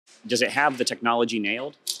Does it have the technology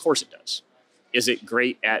nailed? Of course it does. Is it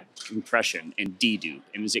great at compression and dedupe?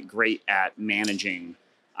 And is it great at managing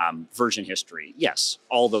version history? Yes,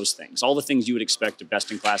 all those things. All the things you would expect a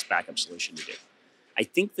best-in-class backup solution to do. I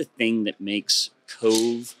think the thing that makes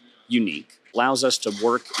Cove unique allows us to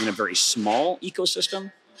work in a very small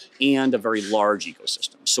ecosystem and a very large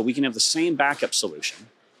ecosystem. So we can have the same backup solution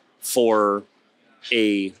for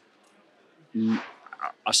a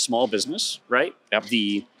small business, right? Yep.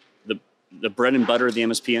 The bread and butter of the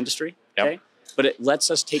MSP industry, okay? Yep. But it lets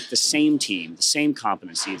us take the same team, the same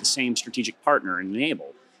competency, the same strategic partner and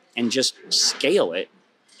enable, and just scale it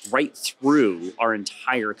right through our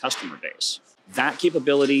entire customer base. That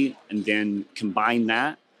capability, and then combine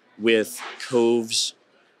that with Cove's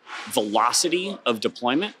velocity of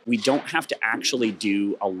deployment, we don't have to actually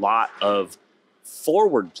do a lot of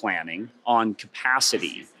forward planning on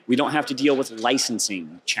capacity. We don't have to deal with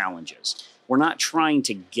licensing challenges. We're not trying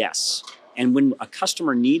to guess. And when a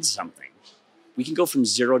customer needs something, we can go from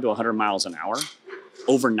 0 to 100 miles an hour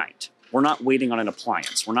overnight. We're not waiting on an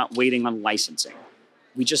appliance. We're not waiting on licensing.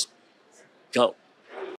 We just go.